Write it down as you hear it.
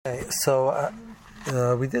Okay, so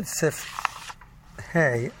we did Sif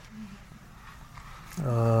Hay.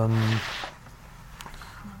 And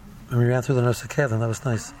we ran through the Nurse Kevin. That was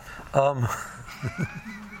nice.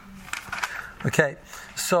 Okay,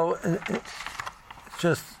 so according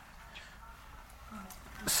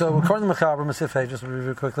to Mechaber Sif Hay, just to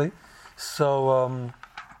review quickly. So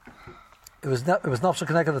it was Nafshel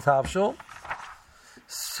connected to Tavshel.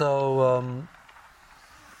 So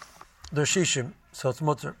there's Shishim. So it's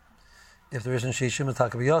mutter. If there isn't shishim, it's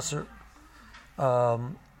taka b'yasser.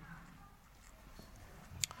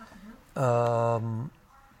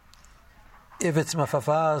 If it's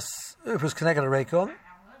mafafas, if it was connected to reikon,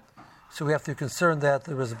 so we have to be concerned that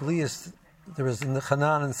there was a blius, there was in the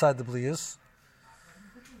chanan inside the blius,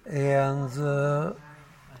 and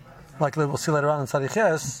like we'll see later on in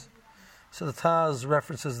Tzadiches. So the Taz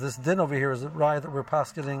references this din over here as a raya that we're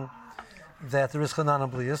posketing that there is chanan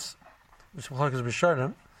and blius, which is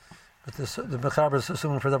Rishonim, but the Mechaber is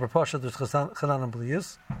assuming for the Pasha there's Chanan and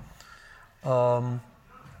Bliyus.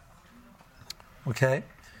 Okay,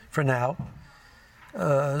 for now.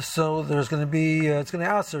 So there's going to be, it's going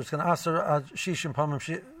to aser Shishim Pamim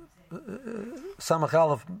Samach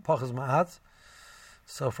Aleph Pachas Ma'at.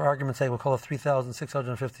 So for argument's sake, we'll call it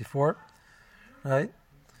 3,654, right?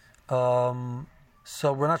 So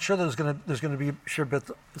we're not sure that there's going to be Shirbit.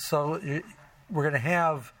 So we're going to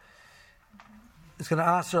have. It's going to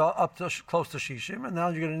answer up to close to Shishim, and now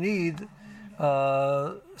you're going to need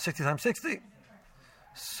 60 times 60.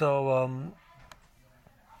 So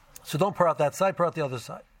don't pour out that side, pour out the other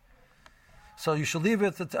side. So you should leave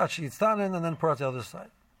it to actually Yitztanin and then pour out the other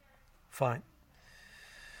side. Fine.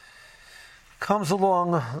 Comes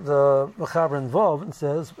along the Mechaber in Vav and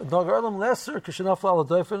says, If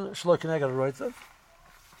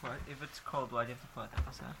it's cold, why do you have to put it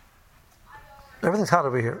outside? Everything's hot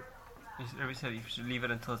over here. Every said you should leave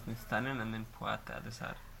it until it's standing and then pour out the other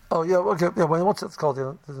side. Oh yeah, okay, yeah. Once it's cold,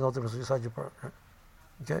 there's no difference. You side your part, right?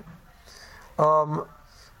 Okay.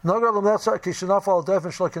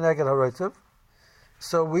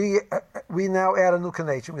 So we now add a new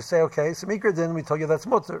connection. We say, okay, so Mikra din, we told you that's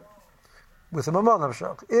mutter with a mamon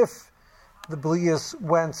avshach. If the blius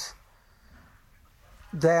went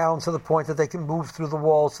down to the point that they can move through the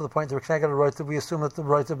walls to the point they're connected to Roitiv, we assume that the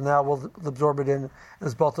Roitiv now will absorb it in and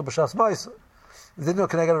is built to B'shas Maisa. If they didn't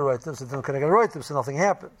connect to Roitiv, so they didn't connect to Roitiv, so nothing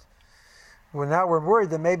happened. We're worried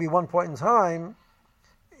that maybe one point in time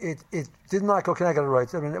it did not go connected to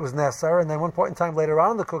Roitiv, and it was Nesar, and then one point in time later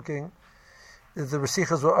on in the cooking, the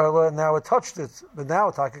Resichas were Erla, and now it touched it, but now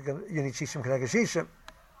it's like you need Shishim connected Shishim.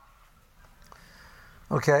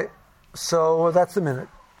 Okay, so that's the minute.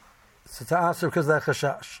 So to answer because that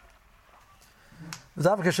chashash.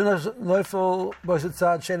 But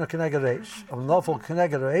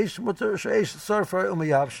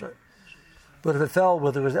if it fell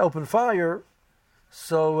where there was open fire,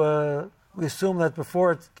 so we assume that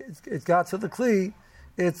before it got to the kli,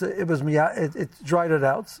 it dried it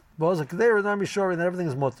out. And everything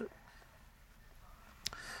is mutter.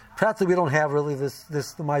 Practically, we don't have really this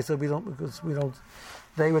the ma'isa. We don't.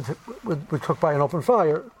 They would cook by an open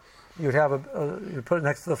fire. You'd have you put it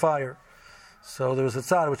next to the fire. So there was a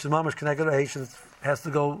tzad, which is mamash connected to H, and has to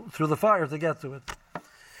go through the fire to get to it.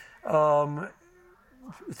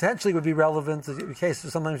 Potentially would be relevant in case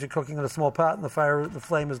sometimes you're cooking in a small pot and the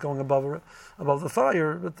flame is going above the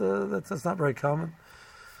fire, but that's not very common.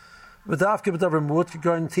 So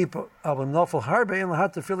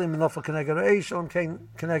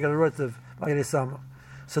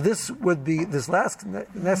this would be this next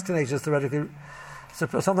connection theoretically. So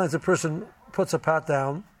sometimes a person puts a pot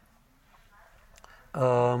down,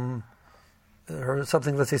 or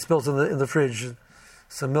something, let's say, spills in the fridge.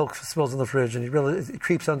 Some milk spills in the fridge, and it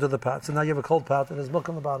creeps under the pot. So now you have a cold pot and there's milk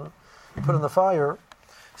on the bottom. You put it in the fire,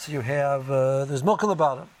 so you have there's milk on the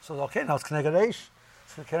bottom. So okay, now it's Keneged Eish.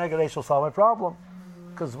 So Keneged Eish will solve my problem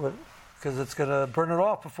because it's going to burn it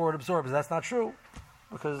off before it absorbs. That's not true,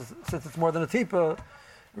 because since it's more than a tipa,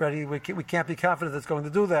 we can't be confident it's going to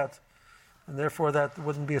do that. And therefore, that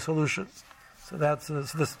wouldn't be a solution. So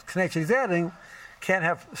this connection he's adding can't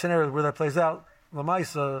have scenarios where that plays out.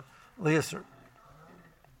 Lamaisa liyaser.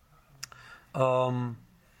 So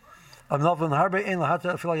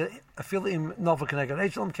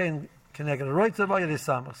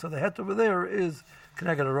the het over there is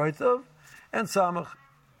connected to roitav and samach.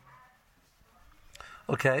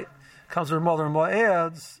 Okay, comes where mother-in-law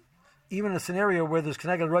adds, even in a scenario where there's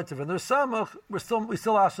connected to roitav and there's samach, we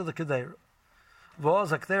still ask for the kedeira.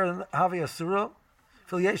 Was akder havi asura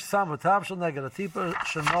fil yesh samach tavshel neged atipa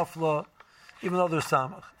shenofla, even though there's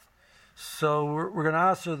samach. So we're going to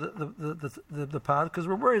answer the pot because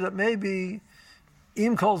we're worried that maybe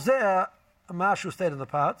im kol zeh a mashu stayed in the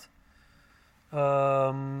pot.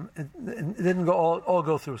 It didn't all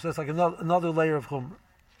go through. So that's like another layer of chumrah.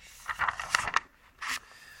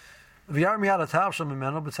 V'yar miyad atavshel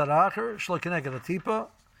mimeno b'tzad ha'acher shlo keneged hatipa,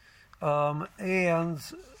 and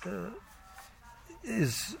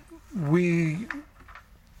is we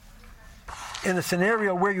in a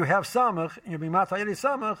scenario where you have samach and you're being matayedi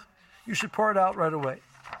samach, you should pour it out right away.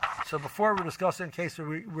 So before we're discussing a case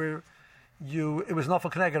where it was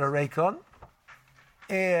nafal keneged a reikon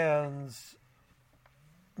and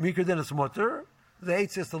mikra din is mutter, the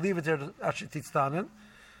eight says to leave it there to actually titztanin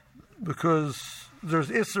because there's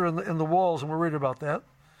isser in the walls and we're worried about that.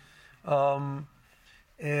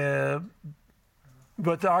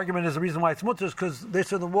 But the argument is the reason why it's mutter is because they're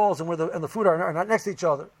in the walls and the food are not next to each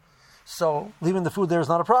other. So leaving the food there is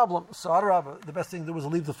not a problem. So Adarabah, the best thing to do is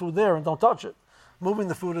leave the food there and don't touch it. Moving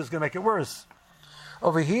the food is going to make it worse.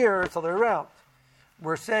 Over here, it's the other way around.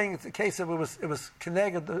 We're saying it's a case of it was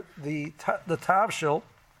keneged the tavshil,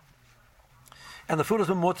 and the food has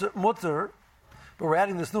been mutter, but we're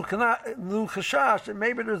adding this new chashash, and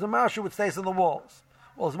maybe there's a mashu which stays in the walls.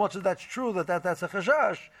 Well, as much as that's true that's a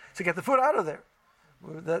chashash to get the food out of there.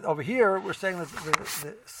 That over here, we're saying that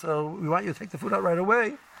so we want you to take the food out right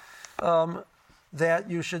away. That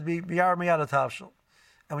you should be biyar miyad tavshil,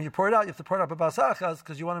 and when you pour it out, you have to pour it out b'basachas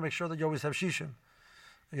because you want to make sure that you always have shishim.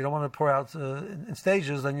 You don't want to pour out in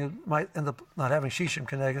stages, then you might end up not having shishim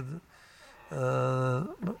connected the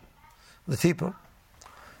tipa.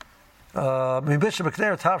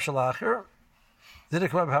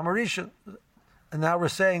 And now we're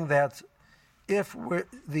saying that if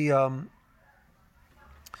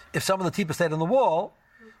some of the tipa stayed on the wall,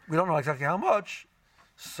 we don't know exactly how much.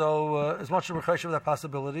 So as much as we're chayshiv of that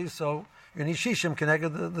possibility, so you need shishim connected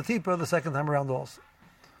the tipa the second time around also.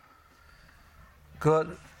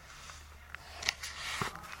 Good.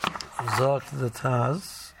 Zok the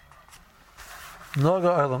Taz.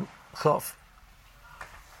 Noga Olam Chof.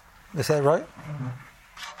 They say it right?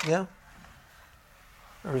 Mm-hmm. Yeah?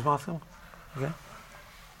 Everybody's masking? Okay.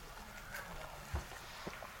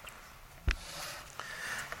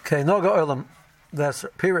 Okay, Noga Olam. That's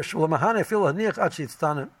Pirish. Well, Mahane fil haniach achi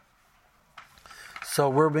tztanim. So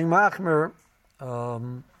we're being machmer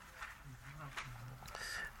on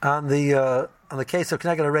the case of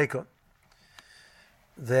Kneged Reikon.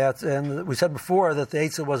 That, and we said before that the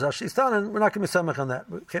Eitzah was Ashtistan, and we're not going to be samach on that.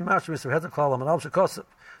 Came out to Mr. Heteklam and Al Shekosef.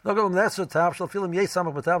 No go Nesser Tavshel, Filim Yeh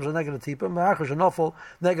Samach B'Tavshel Neged Tipa, Ma'achar Shenofel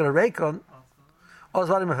Neged Reikon,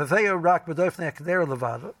 Ozvadim Hefeyo Rak B'Doifnei Akadera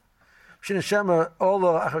Levada. Shin Shema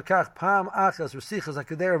Olo Achakach Pam Achas Resichas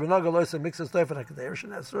Akadera B'Nogel Loisa Mixas Doifnei Akadera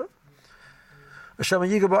Shenesra. Shema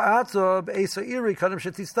Yigabo Ato B'Esa Iri Kadam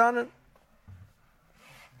Shetistanen.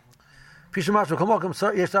 Pishamach Komokum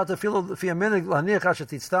Yesh Ata Filo Fia Minig Laniach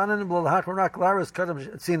Ashetistanen B'Lo Lahachar Rak Laris Kadam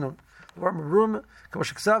Tzinun. The warm room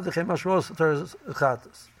Kamashiksav the Chemashros Teres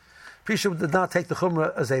Chatas. Pisha did not take the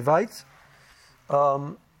Chumrah as a vite.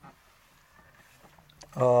 The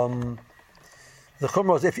Chumrah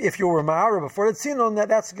was if you were Ma'ara before the Tzinon,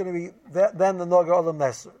 that's going to be then the Noga Olam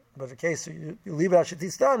Nesser. But in case you leave out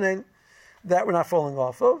Shetistanen, that we're not falling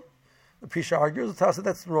off of. The Pisha argues, the Tasa,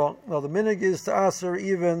 that's wrong. No, the minig is to aser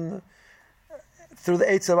even through the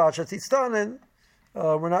Eitz of Shetistanen.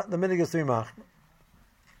 We're not. The minig is to be machmer.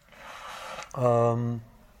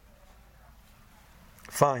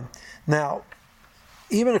 Fine. Now,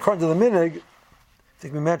 even according to the minig, I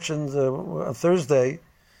think we mentioned on Thursday,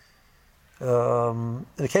 in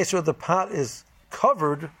the case where the pot is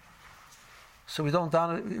covered, so we don't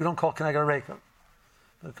call Kneged Reikon,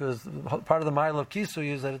 because part of the mile of kisu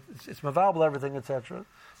is that it's mavabel everything, etc.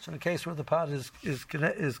 So in the case where the pot is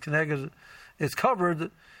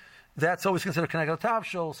covered, that's always considered Kneged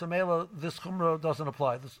Tavshel. So Mela, this chumrah doesn't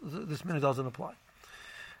apply. This minute doesn't apply.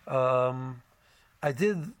 I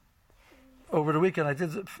did over the weekend. I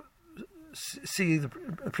did see the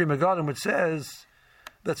Pri Megadim, which says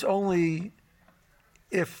that's only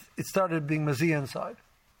if it started being mazia inside.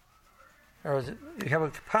 Or is it, you have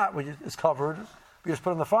a pot which is covered, you just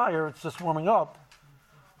put it in the fire, it's just warming up.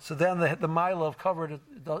 So then the mile of covered, you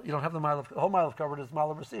don't have the whole mile of covered is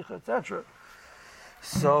mile of resicha, etc.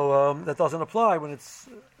 So that doesn't apply when it's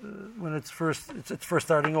first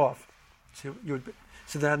starting off. So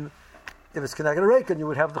then, if it's Kneged Reikon, you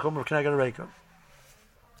would have the chumrah of Kneged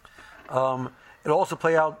Reikon. It'll also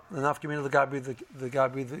play out the nafkamina of the gabi,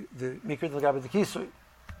 the mikra, the gabi, the kisui.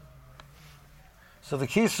 So the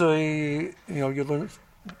kisui, you learn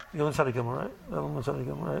Tzaddik Gimel, right? You learn Tzaddik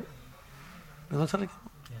Gimel.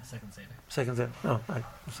 Yeah, second Seder. Second Seder. Oh, right.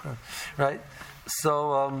 I'm sorry. Right.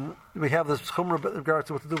 So we have this chumrah with regard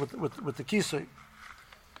to what to do with the kisui.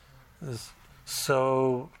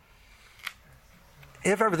 So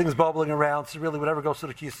if everything's bubbling around, so really whatever goes to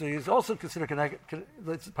the kisui is also considered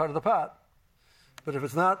it's part of the pot. But if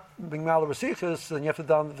it's not being mal resichus, then you have to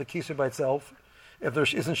down the kisui by itself. If there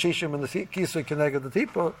isn't shishim and the kisui connected the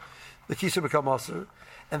tipa, the kisui become aser.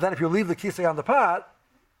 And then if you leave the kisui on the pot,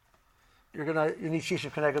 you need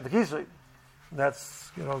shishim connected to the kisui.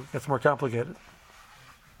 That's gets more complicated.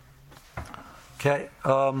 Okay.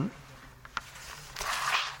 Now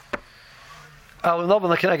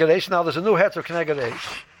there's a new het of Keneged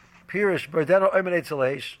Eish. Pirish Berdeno Omen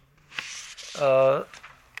Eitzel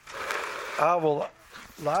Avol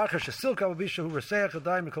La'achar Shesilka Babisha Hu Reseach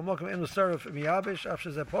Adayim Mikol Mokum Enu Sarif Miyabish After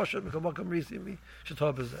Zeh Poshet Mikol Mokum Risi Mi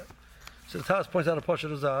Shetov Bezeh. So the Taz points out a Poshet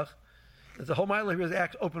Azach that the whole mila here is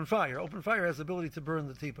act open fire. Open fire has the ability to burn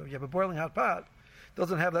the tipa. If you have a boiling hot pot, it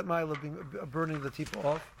doesn't have that mila burning the tipa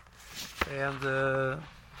off. And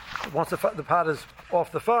once the pot is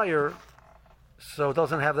off the fire, so it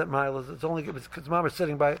doesn't have that mila. It's only because mom is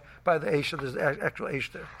sitting by the eish. There's actual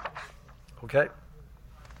eish there. Okay.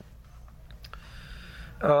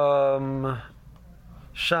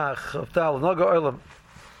 Shach of Tal Naga Olam.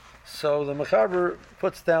 So the Mechaber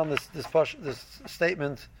puts down this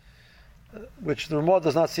statement, which the Ramah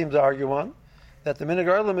does not seem to argue on, that the minig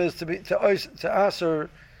Olam is to aser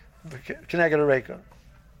Keneged Reika.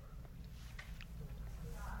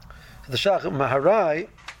 So the Shach Maharai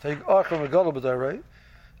take Achar Megadol B'Darei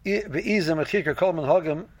Be'izem Echikar Kolman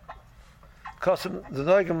Hagim Kosim the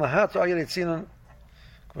Noigim Lahat Ayir Eitzinon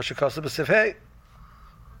K'Moshe Kosim B'Sifhei.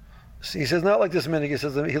 He says not like this minig. He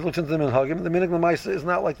says he looks into the minhagim. The minig l'maisa is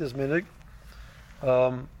not like this minig,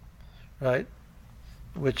 right?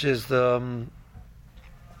 Which is the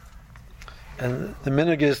and the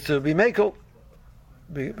minig is to be makel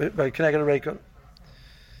by Keneged Reika.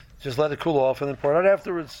 Just let it cool off and then pour it out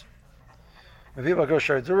afterwards. So the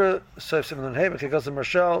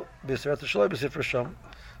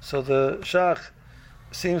shach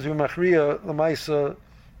seems to be machriya l'maisa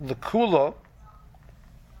l'kula.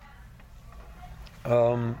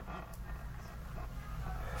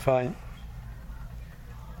 Fine.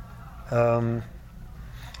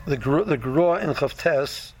 The Gra in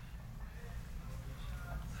Chavtes.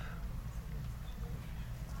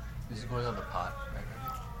 This is going on the pot, right?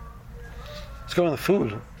 It's going on the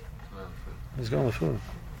food. It's going on the food.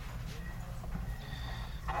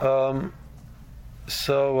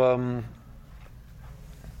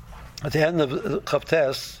 At the end of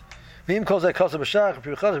Chavtes. V'im kol zeh kosev b'shach,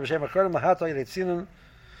 v'piruchaz b'shem acharim lahato yiretzinen,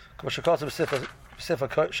 k'mo shekosev b'sefa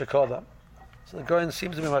shekoda. So the Goyen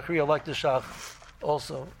seems to be machriya like the shach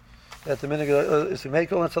also, that the minig is to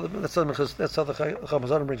mekel. That's how the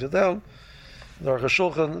Chamazarim brings it down. The Aruch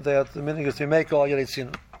HaShulchan that the minig is to mekel al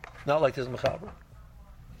yiretzinen, not like this mechaber.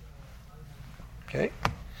 Okay,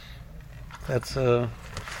 that's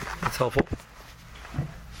helpful.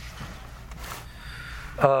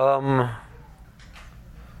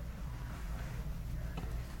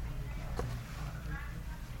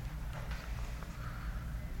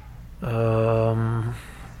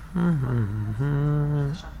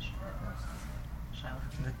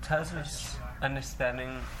 The Taz's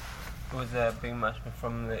understanding was being much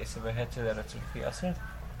from the Isabaheta that it's with the Asr,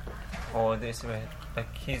 or the Isabaheta,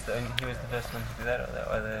 like he was the first one to do that,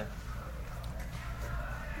 or the.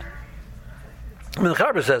 I mean, the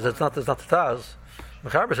Chaber says it's not the Taz. The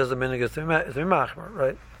Chaber says the minig is to be machmer,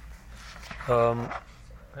 right?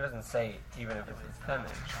 It doesn't say even if it's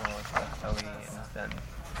Spanish, or that's how we understand.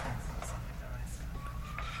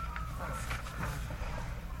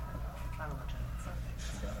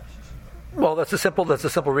 Well, that's a simple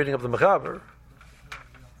reading of the Mechaber,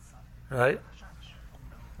 right?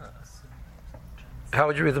 How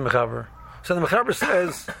would you read the Mechaber? So the Mechaber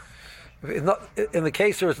says, in the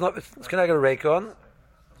case where it's Keneged Reikon,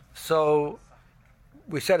 so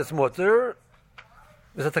we said it's mutter.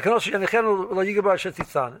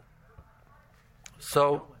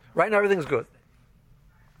 So right now everything's good.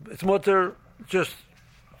 It's mutter, just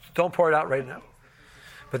don't pour it out right now.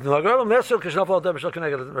 But the Nagarim Nesel Kishnafal Deb Shal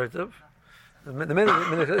Keneged Reitiv. The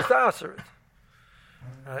minute is to answer it,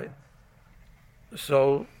 right?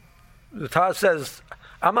 So the Taz says,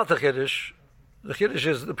 "I'm not the Kiddush." The Kiddush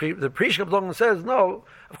is the Prishka B'Longin says, "No,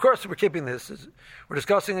 of course we're keeping this. We're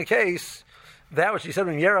discussing a case that which he said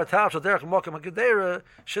when Yera Tavshel Derech Mokem Hagedera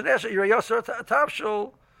Shanesh Yera Yosser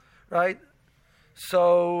Tavshel, right?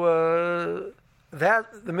 So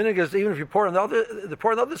that the minig is even if you pour on the other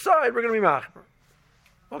side, we're going to be machmer.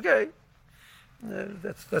 Okay."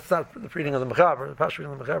 That's not the reading of the Mechaber. The Pashut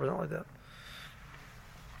reading of the Mechaber is not like that.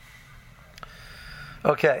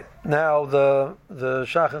 Okay, now the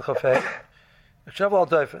Shach and Chafei. Shavel al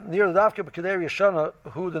Doifen. Near the Davke B'Kedei Yeshana,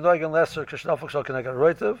 who the Noigan Lesser Krishnafok Shal Keneged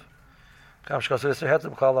Roitev. Kam Shkos Yisr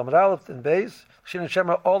Hetem Chal Amar Aleph in Beis. Shin and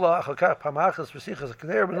Shema Ola Achakach Pamachas V'Sichas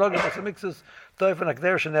Kedei B'Nogan V'Samixes Doifen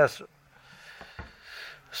Akdei Sheneser.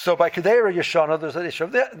 So by Kedei Yeshana, there's an issue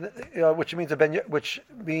of that, which means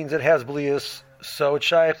it has blias. So it's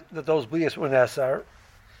shaykh that those blias were nesar,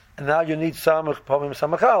 and now you need samach pamim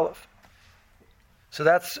samach aleph. So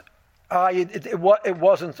that's it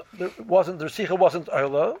wasn't the Resicha wasn't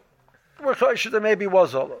Ola. We're close that maybe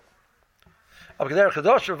was Ola. So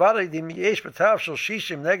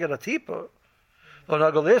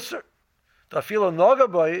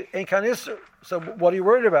what are you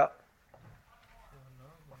worried about?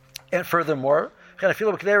 And furthermore,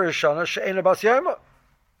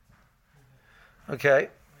 okay,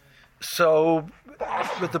 so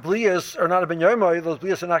but the blias are not a ben yomoy. Those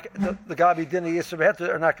blias are not the gabi din yisr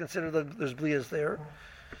are not considered that there's blias there.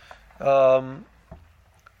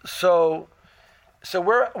 So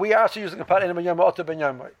we are also using a pat in ben yomoy to ben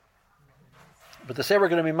yomoy. But to say we're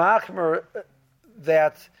going to be machmer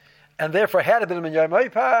that, and therefore had it been a ben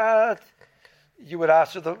yomoy pat, you would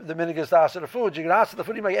ask the minig is ask the food. You can ask the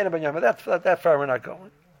food. You make any ben yomoy. That far we're not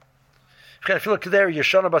going. I feel like there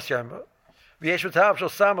yeshana bas yomoy. So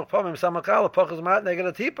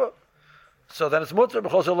then it's mutter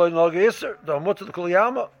because the mutter the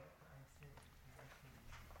kuliyama.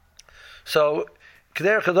 So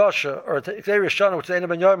K'der Chadasha or K'der Yeshana, which is Ein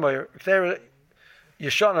Ben Yomoy, K'der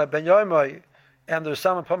Yeshana Ben Yomoy, and there's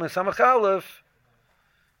Samach Pamim Samach Aleph,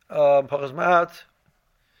 Pachas Ma'at.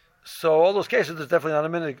 So all those cases, there's definitely not a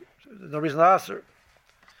minute. No reason to ask her.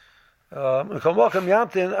 Welcome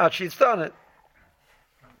Yamtin at she's done it.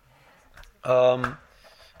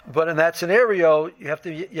 But in that scenario, you have to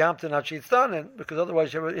yamtin at she's done it, because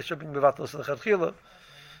otherwise you have Isra being mevatos the Chadchila.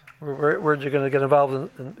 Where you're going to get involved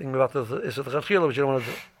in being mevatos the Isra the Chadchila, which you don't want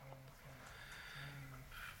to do.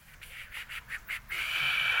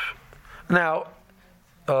 Now,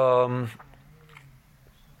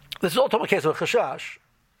 this is also a case of chashash.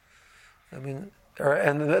 I mean,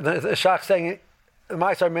 and the Shach saying the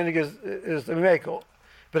Ma'asar Minig is the Mekel.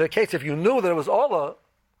 But in case if you knew that it was Ola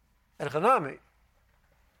and Chanami,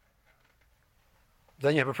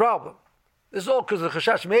 then you have a problem. This is all because of the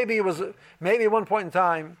chashash. Maybe at one point in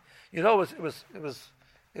time, it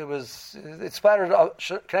splattered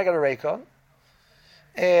Keneged Reikon,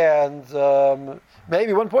 and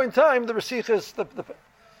maybe one point in time the Resichas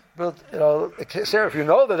but if you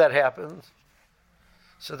know that happens,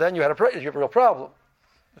 so then you have a real problem,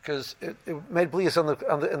 because it made blias in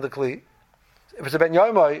the kli. If it's a ben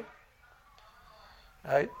yomoy,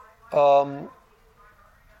 right?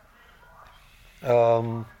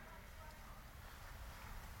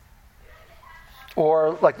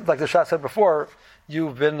 Or like the Shah said before,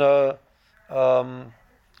 you've been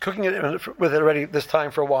cooking it with it already this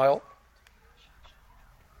time for a while,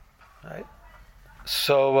 right?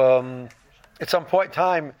 So at some point in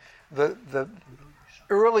time, the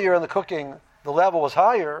earlier in the cooking, the level was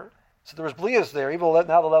higher, so there was blias there. Even though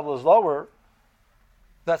now the level is lower,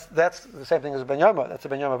 that's the same thing as a ben yoma. That's a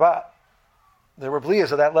ben yoma bat. There were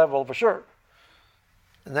blias at that level for sure.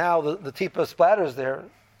 And now the tipa splatters there.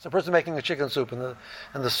 So a person making a chicken soup, and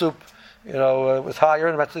the soup, was higher,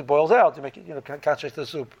 and eventually boils out. You make it, concentrate the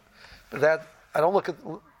soup. But that I don't look at.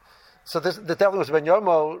 So this definitely was ben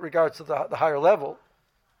yomo regards to the higher level.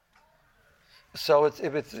 So if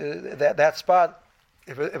it's that spot,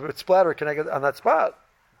 if it's splatter connected on that spot,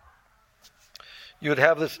 you would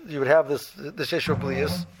have this issue of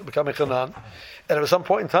blias becoming chanan, and at some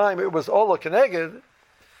point in time it was all connected.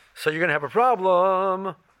 So you're going to have a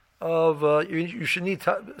problem of you should need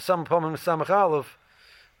some pomim samach aleph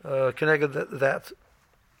connected that.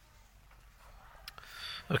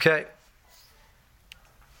 Okay.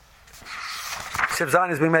 Sib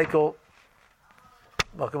Zayin is being makel.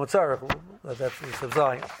 Welcome Tzarech. That's the Sib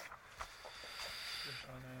Zayin.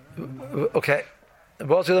 Okay.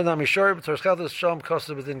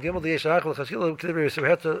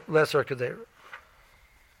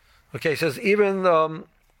 Okay, he says even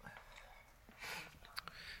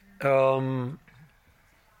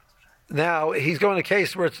now he's going to a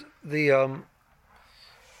case where it's the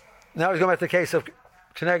now he's going back to the case of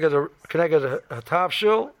Keneged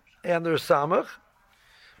Hatavshil and there's Samach,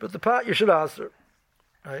 but the pot you should answer,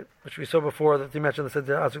 right? Which we saw before that you mentioned that said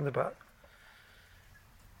they're answering the pot.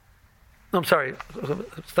 No, I'm sorry.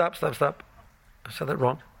 Stop. I said that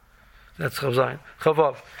wrong. That's Chav Zayin.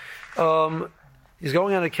 Chavav. He's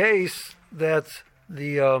going on a case that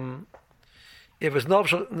if it's no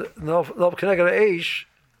connected eish,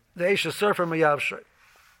 the eish is surfer mayavshay.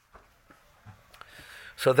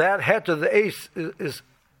 So that head to the eish is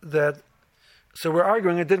that. So we're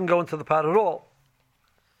arguing it didn't go into the pot at all.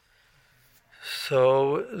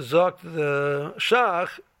 So Zok the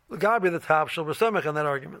Shach, the Gabi the Tapshel was samech on that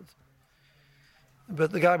argument.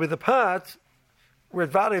 But the Gabi the pot, we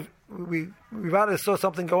saw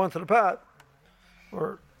something go into the pot,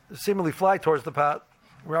 or seemingly fly towards the pot.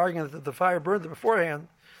 We're arguing that the fire burned it beforehand.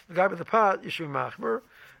 The Gabi the pot, you should be machmer,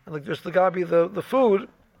 and just the Gabi the food.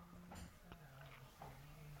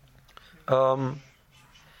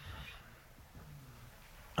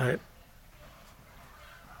 Right.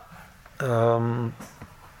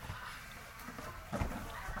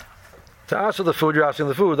 To ask for the food, you're asking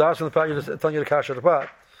the food. To ask for the pot, you're just telling you to cash out the pot.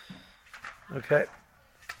 Okay.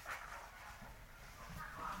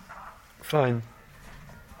 Fine.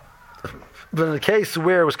 But in the case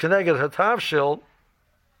where it was connected to Tavshil,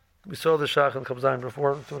 we saw the Shach and Kabzayin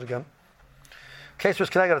before, let's do it again. The case was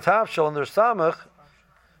connected to Tavshil and there's Samach,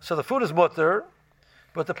 so the food is mutter,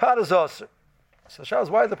 but the pot is osir. So Shach,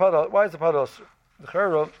 why is the pot osir? The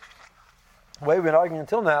Charav, the way we've been arguing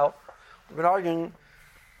until now, we've been arguing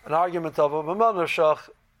an argument of a Mammon Shach,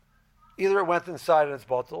 either it went inside in its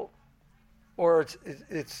bottle, or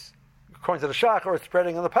it's according to the Shach, or it's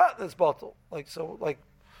spreading in the pot in its bottle.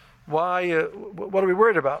 Why? What are we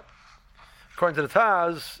worried about? According to the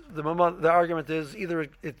Taz, the argument is either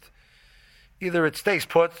it stays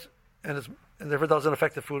put and therefore doesn't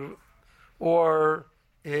affect the food, or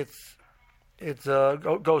it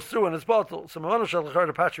goes through in its bottle. So Mammon Shach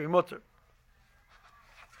the patchy mutter.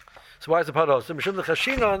 So why is the paros? So Mishum the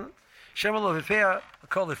Chashinon Shemal of Ifea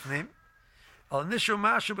Kolifnim Al Nishu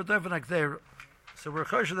Mashu B'Dofen Akdeir. So we're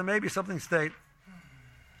kosher there may be something stayed.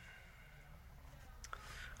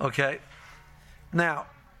 Okay. Now,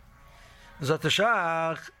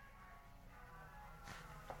 Zatashach.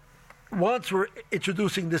 Once we're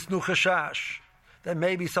introducing this new chashash, that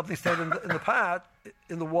maybe something stayed in the pot,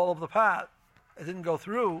 in the wall of the pot, it didn't go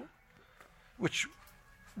through, which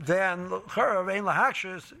then Charav Ein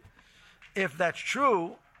Lahakshus. If that's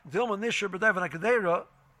true, Dilma Nisher B'Dofen Akdeira.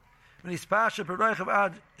 When he's pasha peroichav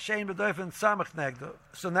ad shein b'dofen samach negdo.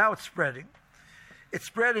 So now it's spreading. It's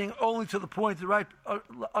spreading only to the point right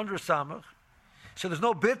under samach. So there's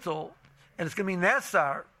no bittul, and it's going to be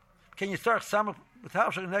nesar. Can you start samach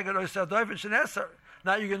without neged oisad dofen shenesar?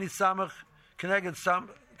 Now you're going to need samach connected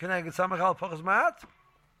samach al pachas mat.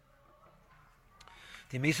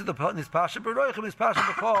 The misa the is pasha peroichav is pasha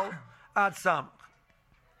b'kol ad samach.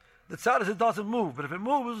 The tzad is it doesn't move, but if it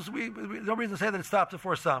moves, we no reason to say that it stopped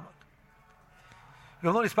before samach.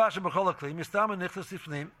 When he's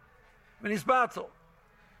battle.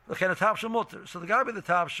 So the guy by the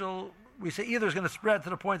tapshel, we say either is going to spread to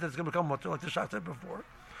the point that it's going to become mutter, like the Shach said before,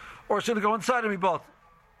 or it's going to go inside and be both.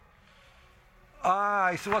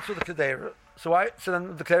 So what's with the kedera? So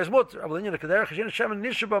then the kedera is mutter.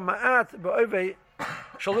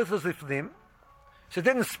 So it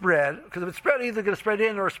didn't spread, because if it spread, either going to spread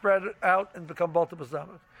in or spread out and become both of a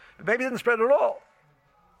maybe it didn't spread at all.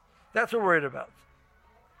 That's what we're worried about.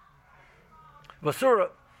 Basura,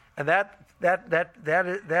 and that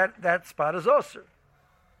spot is osir.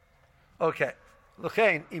 Okay.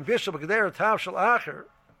 L'chein im bishul b'geder tav shel acher.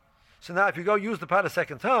 So now, if you go use the pot a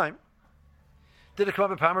second time, did it come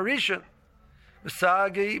up in Pamarishan?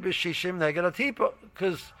 B'sagi b'shishim neged atipa,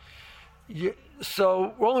 because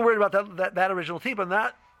so we're only worried about that original tipa,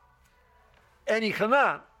 not any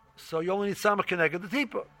chanan. So you only need samach connected the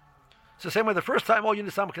tipa. So the same way, the first time all you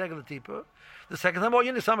need samach connected the tipa. The second time all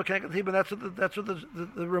you need samach connected the tipa. That's what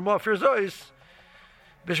the Ramah fears is.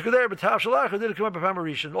 Bishkuder b'tav shalach didn't come up in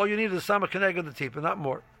Pamarishan. All you need is samach connected the tipa, not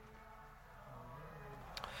more.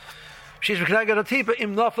 She's connected the tipa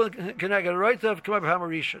im nafel connected right to come up in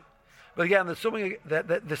Pamarishan. But again, assuming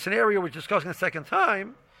that the scenario we're discussing the second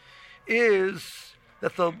time is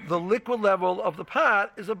that the liquid level of the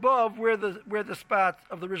pot is above where the spot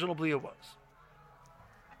of the original bliya was.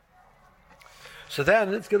 So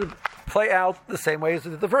then it's going to play out the same way as it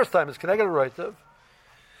did the first time. It's connected to Roitav.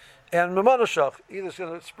 And Mamonashach, either it's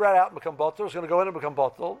going to spread out and become bottle, or it's going to go in and become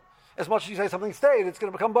bottle. As much as you say something stayed, it's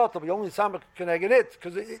going to become bottle. But you only samach connected it,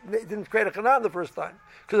 because it didn't create a chanan the first time.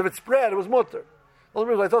 Because if it spread, it was mutter. The only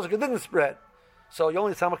reason I thought it didn't spread. So you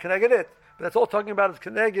only samach connected it. But that's all talking about is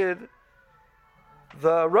connected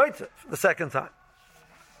the Roitav the second time.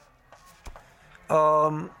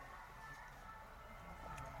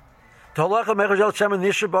 So now, if you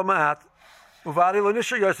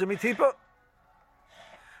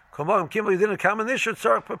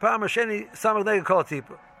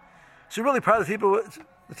So really, part of the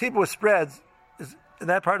tipa was spreads, and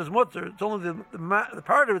that part is mutter. It's only the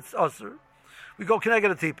part of it's usher. We go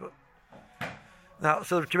keneged a tipa. Now,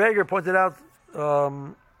 so the Kiveger pointed out.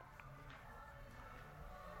 But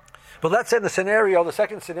let's say in the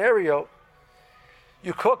second scenario,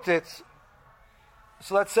 you cooked it.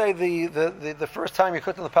 So let's say the first time you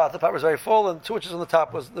cooked in the pot was very full, and 2 inches on the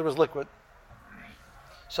top was liquid.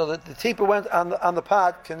 So the tipa went on the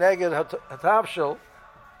pot, keneged hatavshel,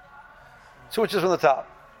 2 inches from the top.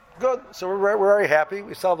 Good. So we're very happy.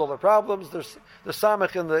 We solved all the problems. There's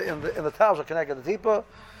samach in the tavshel keneged the tipa.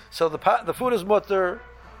 So the food is mutter,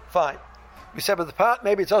 fine. We said, but the pot,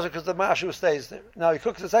 maybe it's also because the mashu stays there. Now he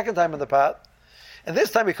cooks the second time in the pot, and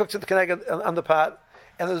this time he cooks it the keneged on the pot,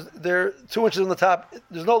 and there 2 inches on the top.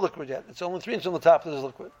 There's no liquid yet. It's only 3 inches on the top that there's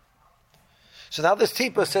liquid. So now this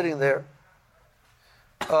tipa is sitting there,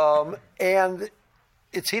 and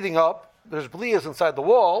it's heating up. There's blias inside the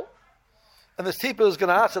wall, and this tipa is going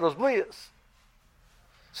to answer those blias.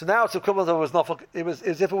 So now it's equivalent of it was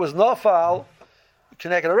as if it was nafal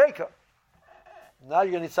keneged a reika. Now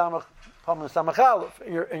you're going to need samach aleph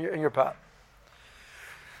in your pot.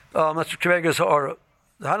 That's Kiveger's ha'ara.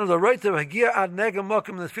 The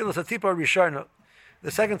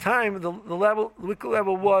second time, the liquid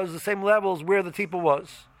level was the same level as where the tipa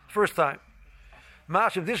was first time.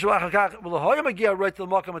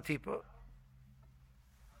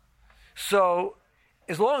 So,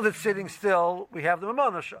 as long as it's sitting still, we have the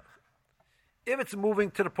mamanashach. If it's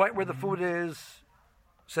moving to the point where the food is,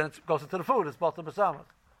 then it goes into the food. It's bought to basamach.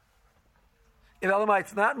 If Elamai,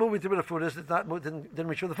 it's not moving to where the food is, it's not didn't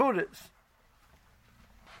reach where the food is.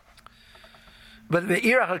 But the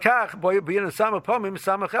irach hakach boy being a samach pamim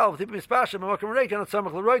samach elv tipi mispashim amakim reik and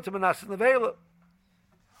samach leroy to manas nevela.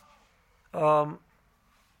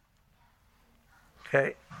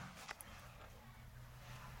 Okay.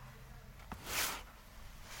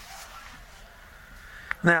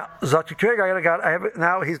 Now, Zakir Kiveger, I have it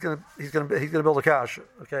now. He's gonna build a kasha.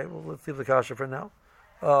 Okay, well, let's leave the kasha for now.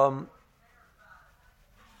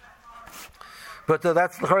 But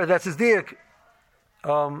that's his diak.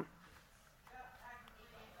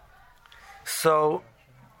 So,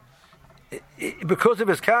 because of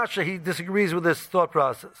his kasha, he disagrees with this thought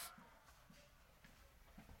process.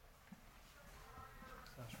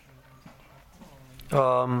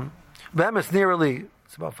 Bemis nearly.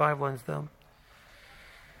 It's about 5 lines down.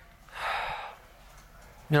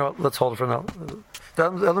 Let's hold it for now.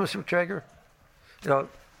 Let me see Kiveger. We'll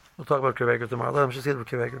talk about Kiveger tomorrow. Let him just see the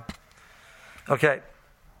Kiveger. Okay.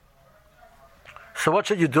 So what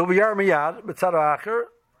should you do? V'yar miyad b'tzad ha'acher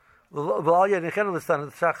v'al yed nichenu l'stan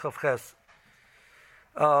l'tzach chavches.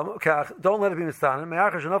 Don't let it be mistanen.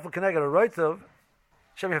 Me'acher shenofel keneged ha'roitov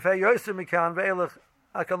shem yafei yoser mikan ve'elech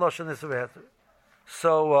akalosh nisavheter.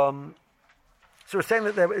 So we're saying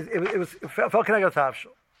that it fell keneged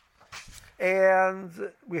tavshel. And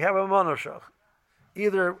we have a monoshach.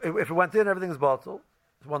 Either if it went in, everything's bottle,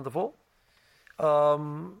 it's wonderful.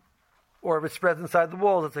 Or if it spreads inside the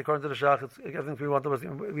walls, it's according to the shach, everything we want to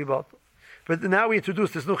be bottle. But now we introduce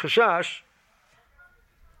this new chashash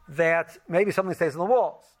that maybe something stays in the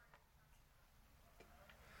walls,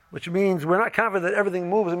 which means we're not confident that everything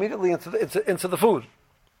moves immediately into the food.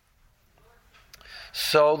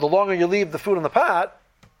 So the longer you leave the food in the pot,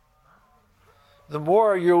 the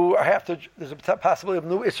more you have to. There's a possibility of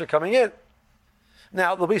new isser coming in.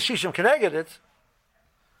 Now there'll be shishim keneged it,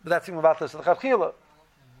 but that's even about this l'chatchila.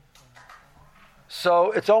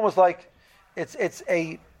 So it's almost like it's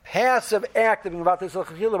a passive act of about this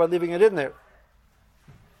l'chatchila by leaving it in there.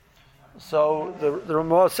 So the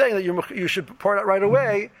Ramah is saying that you should pour it out right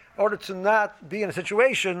away in order to not be in a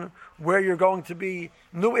situation where you're going to be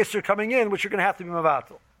new isser coming in, which you're going to have to be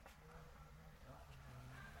mavatal.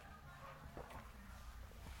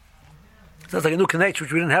 Sounds like a new connection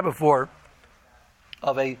which we didn't have before,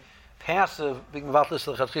 of a passive being mavatal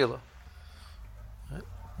l'chatchila.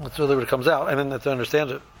 That's really what it comes out. I mean, to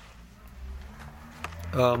understand it.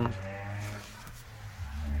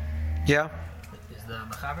 Yeah.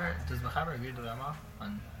 Does Mechaber agree to Rama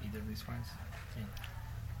on either of these points? Yeah.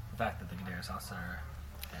 The fact that the Gedera is also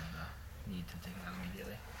and need to take it out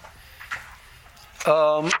immediately.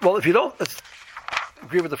 Well, if you don't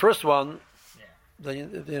agree with the first one, then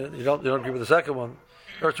you don't agree with the second one.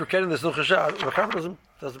 Or it's getting this nuchasha. Mechaber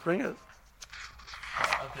doesn't bring it.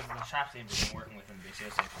 Because the Shaf seemed to be working with him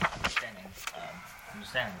basically understanding it's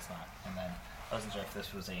not. And then I wasn't sure if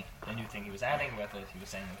this was a new thing he was adding, whether he was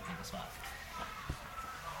saying everything was not.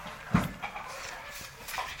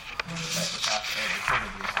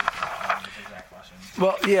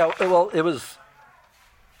 Well, yeah. Well, it was.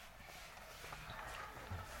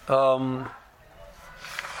 I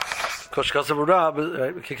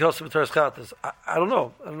don't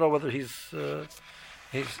know. I don't know whether he's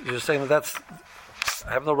just saying that's.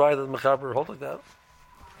 I have no right that the Mechaber hold like that.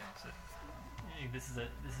 This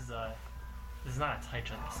is not a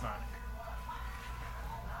taicha of the smack.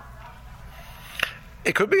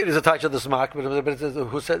 It could be it is a taicha of the smack, but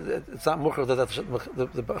who said it's not mucher that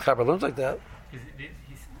the Mechaber learns like that?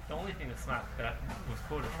 The only thing that's not that was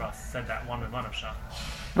quoted for us said that one with Manav Shach.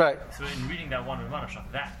 Right. So in reading that one with Manav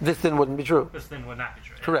Shach, this then wouldn't be true. This then would not be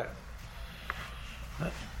true. Yeah? Correct.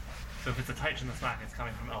 Right. So if it's a taicha in the smack, it's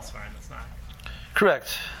coming from elsewhere in the smack.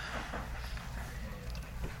 Correct.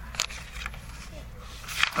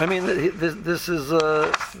 I mean, this is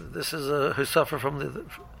who suffer from the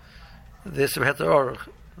Isser Orach.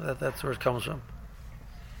 That's where it comes from.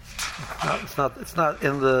 It's not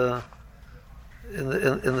in the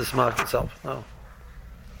smack itself. No.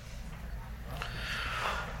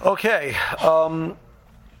 Okay.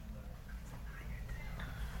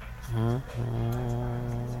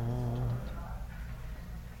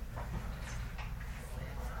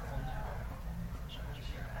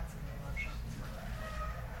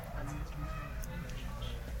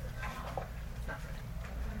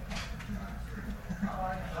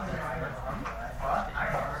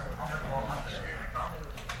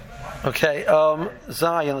 Okay,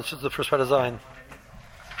 Zion, let's just the first part of Zion.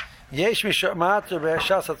 Yesh mishamater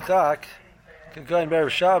be'eshas atchak can go in Be'er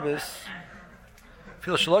Shabbos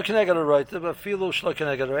feel shlo keneged roite but feel shlo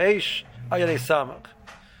keneged reish ayalei samach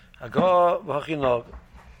hago v'hachinog.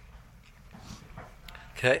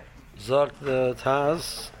 Okay, zog the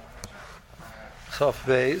Taz Sof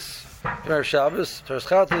Beis Be'er Shabbos Teres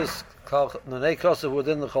Chatis Kal Nanei Kosev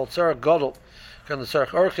within the Chol Tzarech Godel can the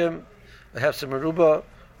Tzarech Orchim they have some Meruba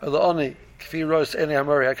the Oni Kfi Rois Eni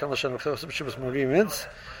Amari I can Lashon Chosem Shabbos Marim Intz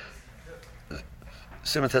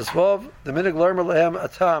Simon Tezvov, the minig learmer lehem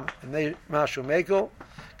atam and they mashu mekel,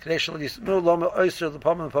 kadeshal yismu loma oyster the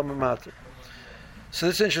pam and pam matter. So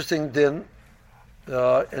this is interesting din in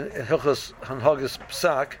Hilchos Hanhagis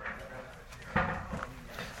Psak.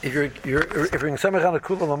 If you're in Samech on a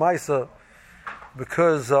Kula Lamaisa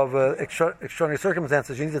because of extraordinary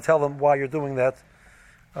circumstances, you need to tell them why you're doing that.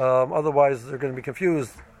 Otherwise, they're going to be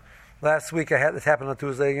confused. Last week, it happened on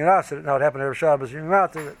Tuesday. You're not. Now it happened every Shabbos. You're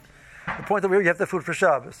not. The point over here, you have the food for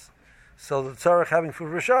Shabbos. So the Tzarech having food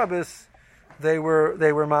for Shabbos, they were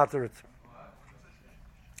materit.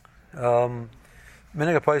 Minig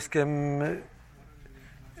Apoiskim,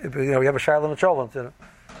 we have a shayla and a cholent.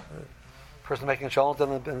 Person making a cholent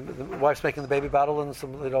and the wife's making the baby bottle and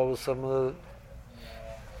some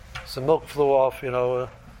milk flew off.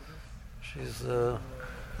 She's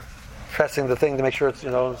pressing the thing to make sure it's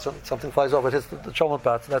something flies off. It hits the cholent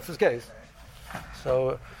pot. So that's his case.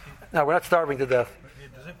 So. Now we're not starving to death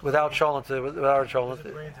without cholent. Without cholent. Does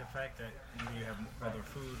it play into the fact that you have other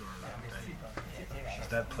food, or does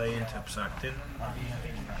that play into psak din?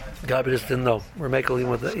 God, we just didn't know. We're making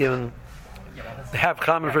with even the half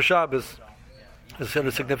common for Shabbos is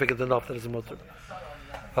significant enough that it's a mutter.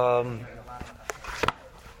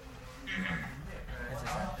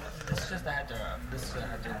 This is just the heter. This is the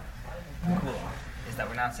heter. Cool. Is that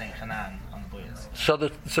we're not saying Hanan on the Bliyas. So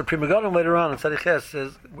the Supreme Gadim later on in Tzadiches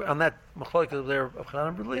says on that Machloek there of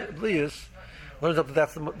Hanan and Bliyas learns up that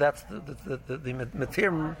that's the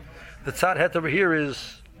material. The tzad het over here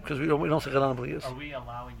is because we don't say Hanan and Bliyas. Are we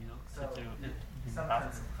allowing you to do the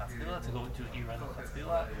process of Chatzila to go to Iran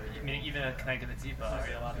Chatzila? Meaning even a Kneged Tziva, are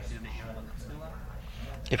we allowed to do the Iran Chatzila?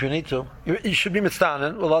 If you need to, you should be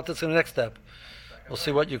mitzdanen. Well, that's the next step. We'll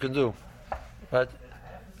see what you can do, right?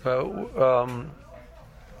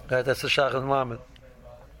 That's the Shach and Lamed.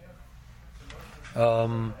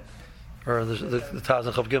 Or the Taz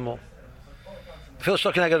and Chav Gimel. Fil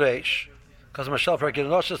Shok Neged Reish. Because Mashal Perkin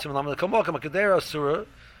Noshas Tim Lamed Kamokam Akadera Surah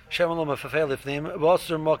Shem Lom Fafel Ifnim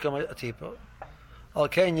Wasser Mokam Atipa. Al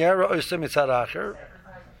Kain Yara Oysim Mitzad Acher.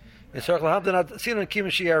 Mitzarch Lahamdan Ad Sinan Kim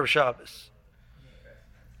Shiyar Shabbos.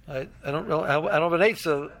 I don't know. I don't have an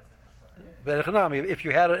Eitzah. If you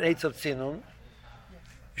had an Eitzah of Tzinun, you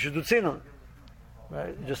should do Tzinun.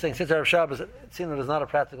 Right? Just saying, since Erev Shabbos, Tzinun is not a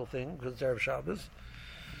practical thing because it's Erev Shabbos.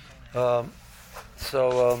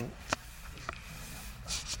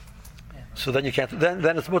 So then you can't.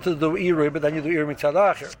 Then it's mutter to do Irui, but then you do Irui Mitzad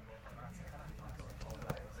Acher.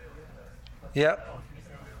 Yeah.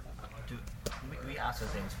 We ask for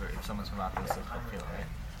things for if someone's from after the Chachil, right?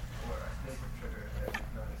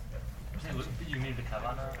 You mean the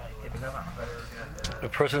Kavanah? A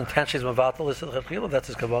person intentionally is Mavatal is Chachil, that's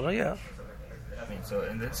his Kavanah, yeah. I mean, so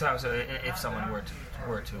if someone were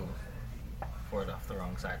to pour it off the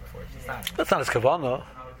wrong side before it's standing. That's not his kavanah.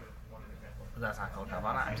 But that's not called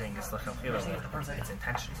kavanah. I'm saying it's lechatchila. It's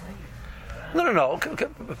intentional. No. The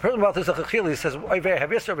person about this lechatchila, he says, I have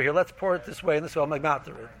this over here. Let's pour it this way and this way. I'll make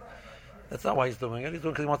matter it. That's not why he's doing it. He's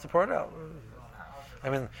doing it because he wants to pour it out. I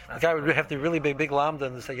mean, the guy would have to really big lambda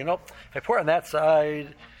and say, if I pour it on that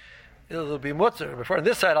side, it'll be mutter. Before on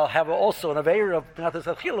this side, I'll have also an aveir of not this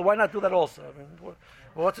lechatchila. Why not do that also? I mean,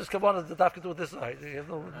 what's this kavanah that dafka do with this side?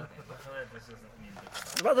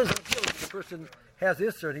 The person has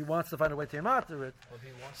Isser and he wants to find a way to matter it,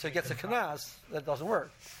 so he gets a kanas. That doesn't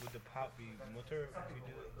work. Would the pot be mutter if you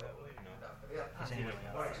do it that way?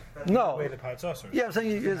 No. The way the pot's also. Yeah, I'm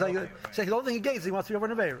saying it's like the only thing he gains, he wants to be over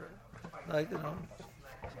an aveir.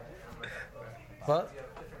 What?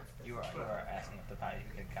 You are asking if the pot you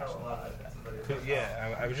can catch the pot.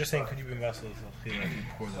 Yeah, I was just saying, could you be vessels if you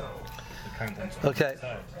pour the contents? Okay.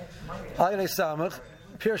 Ayre samach.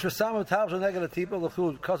 Pirish v'samach tabs v'neged atipa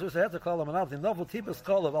l'chud. Kosher sehet l'kol ha'manavti. Novel tipa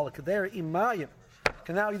skolav al kader imayim.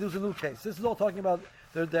 Okay, now he does a new case. This is all talking about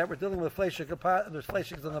that we're dealing with a fleshik pot and there's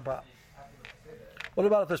fleshiks in the pot. What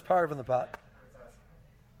about if there's parv in the pot?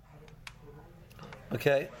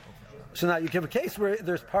 Okay. So now you give a case where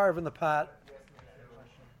there's parv in the pot,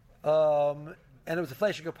 and it was a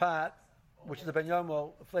fleshik pot, which is a ben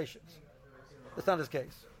yomo fleshiks. That's not his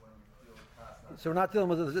case. So we're not dealing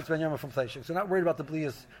with it's ben yomo from fleshiks. So we're not worried about the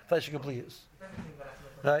blias, fleshik of blias.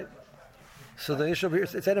 Right? So the issue here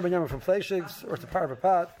is it's either ben yomo from fleshiks or it's a parv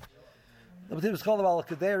pot. The material is called al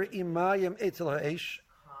kader imayim etzel ha'esh.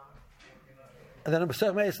 And then in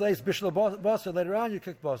B'sech Meis Leis Bishla Basar, later on you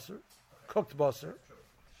cooked Basar.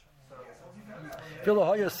 Filo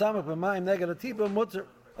Hoyer Samak B'mayim Neged Atiba Mutter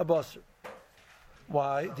a Basar.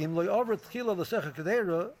 Why? Dim Loi Over Tchila L'Secha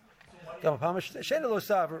Kedera Gam Pamish Sheda Lo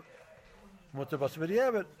Saver Mutter Basar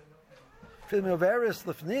B'Diabet Fil Meoveris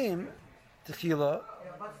L'Fnim Tchila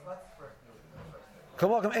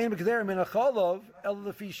Kamakam Ein B'Kedera Min HaCholov El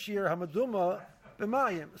L'Fi Shir Hamaduma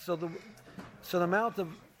B'Mayim. So the amount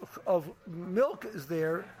of milk is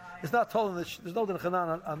there. It's not told that there's no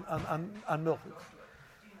dinchanan on milk.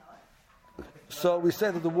 So we say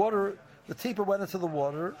that the tipa went into the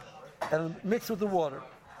water and mixed with the water.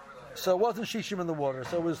 So it wasn't shishim in the water.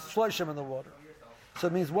 So it was shloshim in the water. So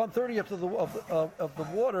it means 1/30 of the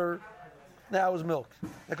water now is milk.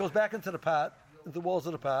 It goes back into the pot, into the walls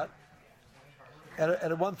of the pot,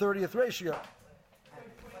 at a 1/30th ratio.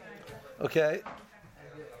 Okay.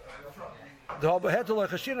 Now the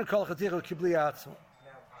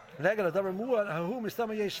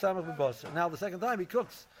second time he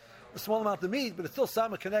cooks a small amount of meat, but it's still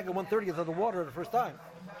sama kenega 1/30th of the water the first time,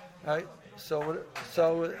 right? So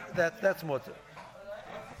that's mutter.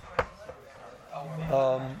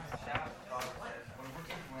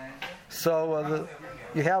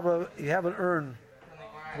 You have an urn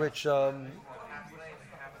which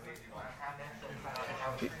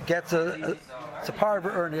gets it's a part of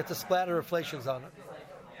an urn. It gets a splatter of fleshings on it.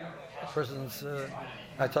 Person's.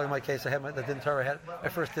 I told you my case. I had my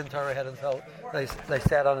first din Torah head until they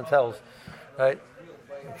sat on until, right?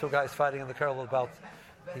 And two guys fighting in the kernel about.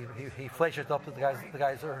 He fleshed up to the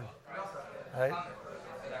guy's urn, right?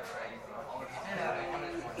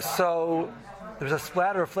 So there's a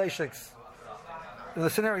splatter of fleshings. The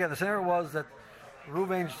scenario was that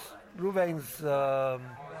Reuven's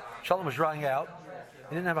shalom was drying out.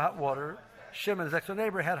 He didn't have hot water. Shimon, his next-door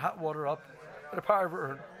neighbor, had hot water up at a parv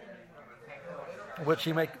urn, which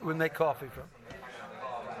he would make coffee from.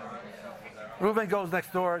 Reuven goes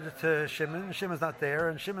next door to Shimon. Shimon's not there,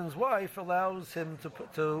 and Shimon's wife allows him to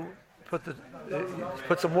put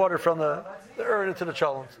some water from the urn into the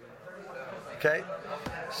cholent. Okay,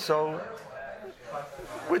 so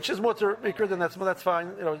which is mutter mikra, then that's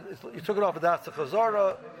fine. You took it off of das to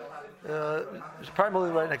chazara. It's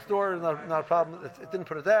primarily right next door, not a problem. It didn't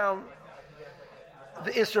put it down.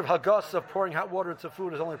 The issue of hagasa, of pouring hot water into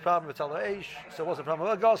food, is only a problem with tala'ish, so it wasn't a problem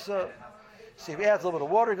with hagasa. See, if he adds a little bit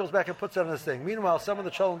of water, he goes back and puts it on this thing. Meanwhile, some of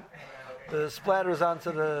the splatters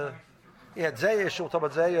onto the. He had zayah, she'll talk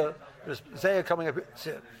about zayah. There's zayah coming up. He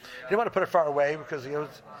didn't want to put it far away because he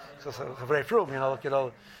was very room,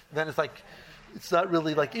 Then it's like, it's not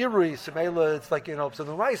really like Iri, Semela, it's like, so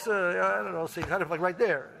the Maisa, I don't know, so kind of like right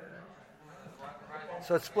there.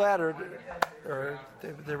 So it's splattered, or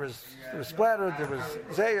there was splattered, there was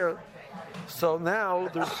zayah. So now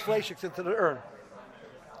there's fleshiks into the urn.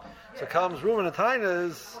 So comes Reuven and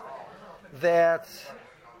Tainas that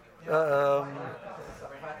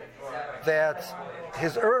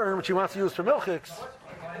his urn, which he wants to use for milchiks,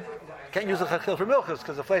 can't use a chachil for milchiks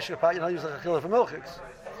because the fleshik pot, use a chachil for milchiks.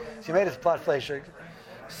 So he made his plot fleshik.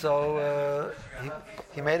 So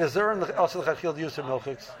he made a urn also the chachil use of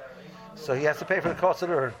milchiks. So he has to pay for the cost of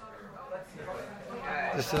the urn.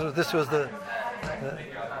 This was the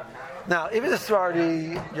now if it's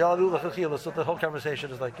Sephardi, Yalalu l'chachil, so the whole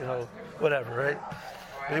conversation is like whatever, right?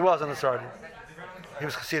 But he wasn't a Sephardi. He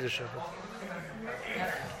was Chassidish.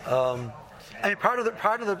 I mean, part of the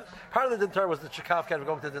Din Torah was the Chikav kind of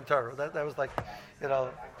going to the Din Torah. That was like,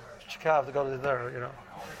 Chikav to go to the Din Torah.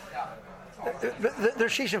 The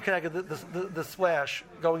Shishim connected the splash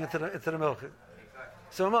going into the milk.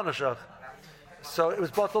 So it was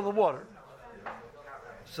bottled in the water.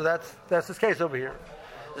 So that's this case over here.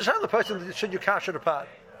 The person should you kasher the pot?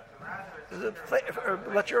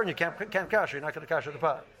 Let you earn. You can't kasher. You're not going to kasher the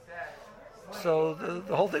pot. So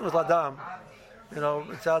the whole thing was ladam.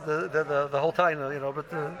 It's out the whole time. But he was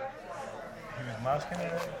masking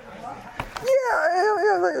it.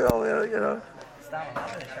 Yeah. Stop. I'm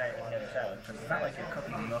going to try it in the shower because it's not like you're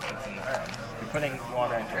cooking milk in the urn. You're putting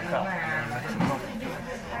water into a cup and you're mixing milk.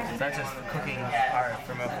 It's not just cooking our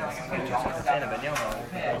for milk. It's in a banyomo.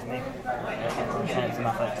 It's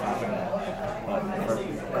not like something but for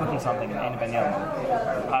cooking something in a banyomo,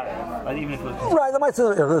 but even if it was right,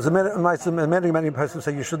 there's many persons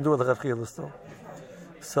say you shouldn't do it the chachil still.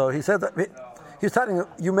 So he said that he was telling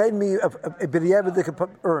you made me a b'diavad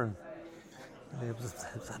urn.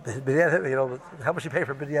 How much you pay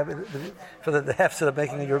for b'diavad for the hefset of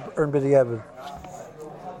making your urn b'diavad?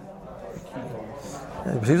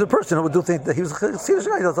 He was a person who would do think that he was a Chassidish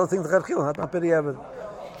guy. He does things the chachil, not b'diavad.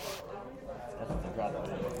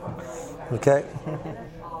 Okay.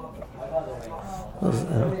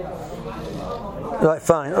 Right,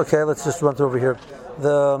 fine. Okay, let's just run through over here.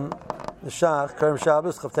 The Shach, Karim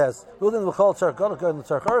Shabbos, Chavtes. Udin v'chol tzarch gadol in the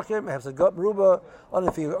tzarch archim. Have said got meruba on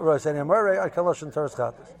if you rosh any amare. I kalosh and teres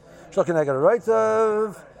chatas. Shlokin I got a right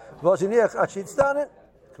of v'ashiniach achit stanet.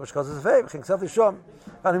 K'mash kazes vei b'ching self yishom.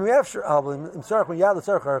 And im yafshir album im tzarch when yad the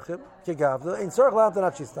tzarch archim kigavda in tzarch lam tan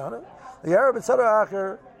achit stanet. The Arab and tzarch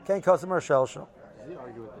acher can't customer shel shom. Does he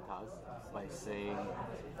argue with the Taz by saying?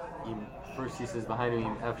 First he says behind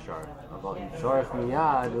him Efshar about Tzorech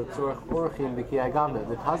Miyad or Tzorech Orchim B'Ki Agavda.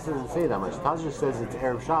 The Taz doesn't say that much. Taz just says it's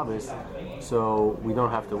Erev Shabbos, so we don't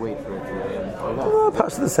have to wait for it to end.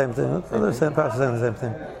 Perhaps the same thing. Perhaps the same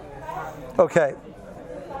thing. Okay.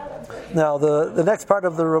 Now the next part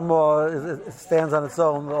of the Ramah it stands on its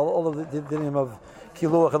own. All of the dinim of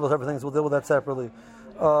Kiluach and those other things, we'll deal with that separately.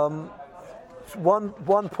 One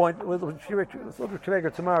point with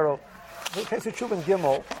Shirek tomorrow. The case of Chub and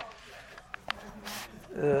Gimel.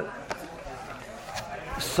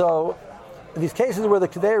 So, in these cases where the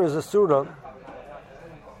Kedera is a Surah,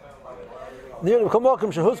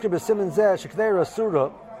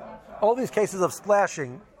 all these cases of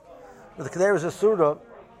splashing, where the Kedera is a Surah,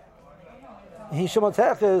 you're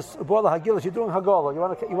doing Hagala, you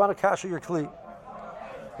want to kasher your Kli.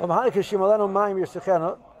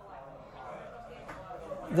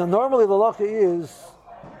 Now, normally the Lacha is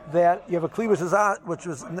that you have a Kli which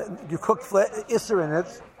was you cook Isser in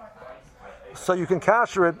it, so you can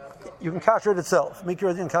kasher it. You can kasher it itself. Make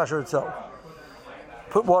your kasher itself.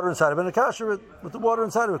 Put water inside of it and kasher it with the water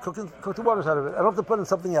inside of it. Cook the water inside of it. I don't have to put in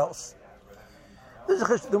something else.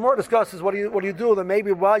 The more discusses what do you do? Then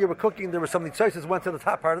maybe while you were cooking there was something choices went to the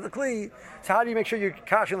top part of the Kli. So how do you make sure you're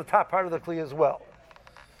kashering the top part of the Kli as well?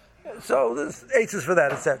 So there's eitzes for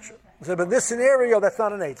that, etc. So, but in this scenario, that's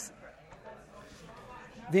not an eitz.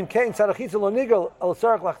 The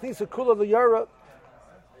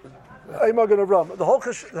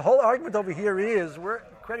whole argument over here is we're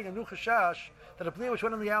creating a new chashash that a bli which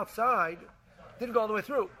went on the outside didn't go all the way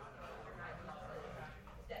through.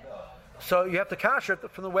 So you have to kasher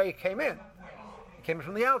it from the way it came in. It came in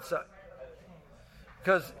from the outside.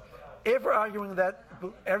 Because if we're arguing that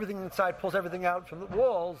everything inside pulls everything out from the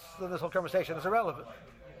walls, then this whole conversation is irrelevant.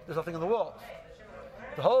 There's nothing in the walls.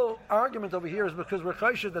 The whole argument over here is because we're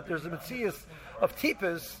chayshed that there's a mitzias of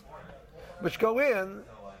tipas which go in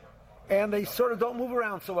and they sort of don't move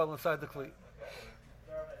around so well inside the kli.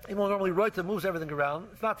 Even though normally roitza moves everything around,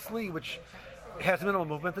 it's not sli which has minimal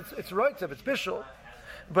movement. It's roitza, it's bishul.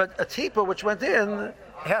 But a tipa which went in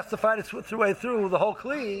has to fight its way through the whole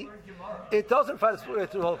kli. It doesn't fight its way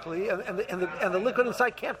through the whole kli, and the liquid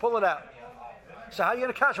inside can't pull it out. So how are you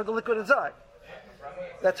going to kasher the liquid inside?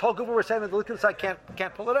 That's whole group we're saying that the liquid inside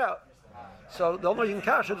can't pull it out. So the only way you can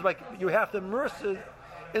kasher is like you have to immerse it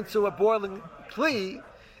into a boiling kli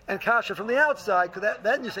and kasher from the outside, because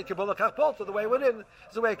then you say kibbutz kachpolta. The way it went in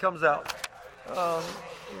is the way it comes out.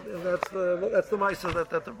 That's the ma'isa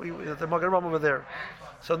that the Magen Ram over there.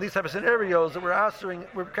 So in these type of scenarios that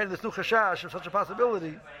we're creating this new chashash of such a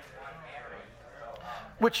possibility.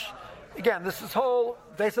 which, again, this is whole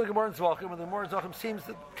based on the Gemara in Zvachim, and the Gemara in Zvachim seems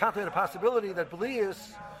to contemplate a possibility that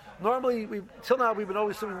Belius, normally, till now we've been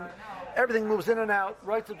always assuming everything moves in and out,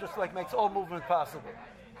 right? So just like makes all movement possible,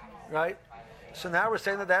 right? So now we're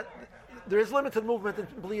saying that there is limited movement in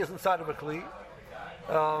Belius inside of a Kli.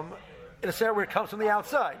 In a scenario where it comes from the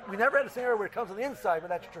outside. We never had a scenario where it comes from the inside, but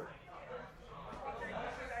that's true.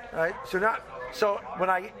 Right? So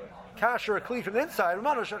when I kasher a Kli from the inside,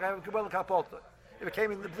 I have a Kabbalah Kapolta. If it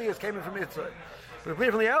came in, the Belius came in from the inside. But if we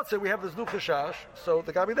from the outside, we have this new Chashash. So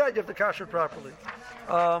the Gabi that you have to kasher it properly.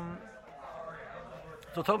 So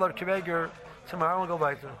we'll talk about Kiveger tomorrow and go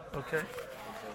weiter. Okay?